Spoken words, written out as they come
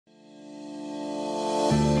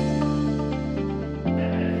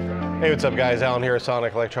Hey, what's up guys? Allyn here at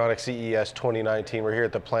Sonic Electronix CES 2019. We're here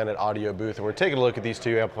at the Planet Audio booth and we're taking a look at these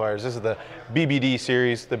two amplifiers. This is the BBD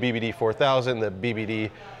series, the BBD 4000, the BBD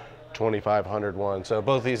 2500 one. So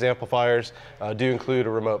both these amplifiers do include a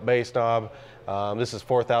remote bass knob. This is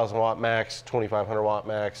 4000 watt max, 2500 watt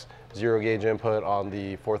max, 0 gauge input on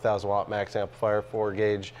the 4000 watt max amplifier, 4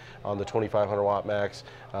 gauge on the 2500 watt max.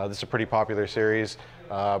 This is a pretty popular series.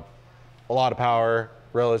 A lot of power,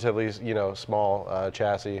 relatively, small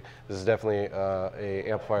chassis. This is definitely a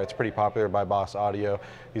amplifier. It's pretty popular by Boss Audio.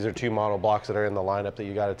 These are two model blocks that are in the lineup that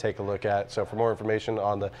you got to take a look at. So for more information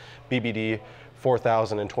on the BBD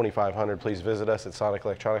 4000 and 2500, please visit us at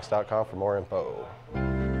sonicelectronix.com for more info.